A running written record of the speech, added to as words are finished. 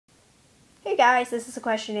guys, this is a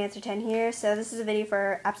question and answer 10 here. So this is a video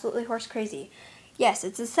for AbsolutelyHorseCrazy. Yes,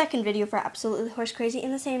 it's the second video for AbsolutelyHorseCrazy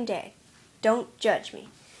in the same day. Don't judge me.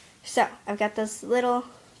 So, I've got this little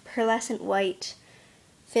pearlescent white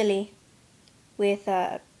filly with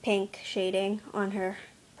pink shading on her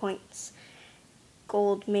points,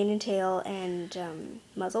 gold mane and tail and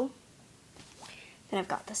muzzle. Then I've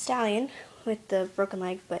got the stallion with the broken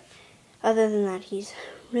leg, but other than that, he's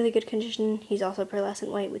really good condition. He's also pearlescent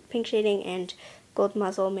white with pink shading and gold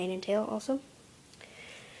muzzle, mane and tail also.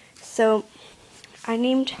 So I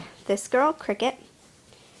named this girl Cricket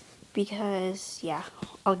because, yeah,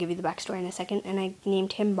 I'll give you the backstory in a second, and I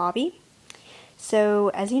named him Bobby. So,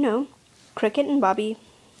 as you know, Cricket and Bobby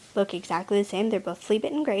look exactly the same. They're both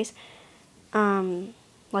flea-bitten grays,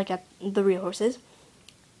 like the real horses.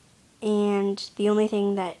 And the only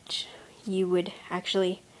thing that you would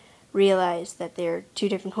actually realize that they're two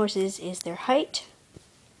different horses is their height,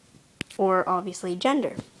 or obviously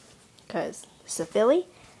gender, because this is a filly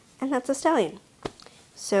and that's a stallion.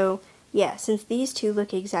 So yeah, since these two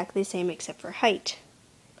look exactly the same except for height,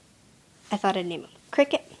 I thought I'd name them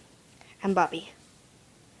Cricket and Bobby.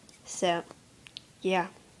 So yeah,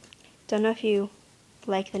 don't know if you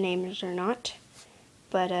like the names or not,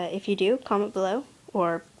 but if you do, comment below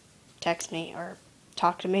or text me or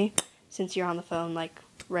talk to me since you're on the phone like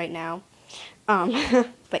right now.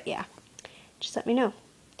 But yeah, just let me know.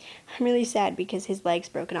 I'm really sad because his leg's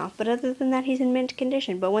broken off, but other than that, he's in mint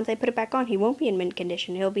condition. But once I put it back on, he won't be in mint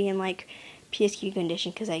condition. He'll be in like PSQ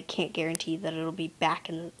condition, because I can't guarantee that it'll be back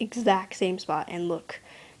in the exact same spot and look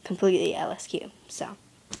completely LSQ. So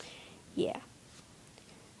yeah.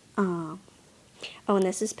 Oh, and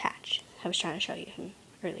this is Patch. I was trying to show you him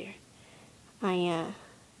earlier. I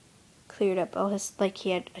cleared up all his, like,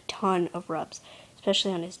 he had a ton of rubs,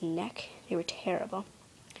 especially on his neck. They were terrible.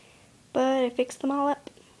 But I fixed them all up.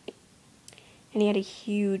 And he had a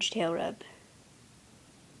huge tail rub.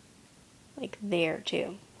 Like there,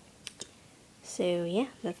 too. So, yeah,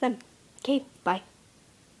 that's them. Okay, bye.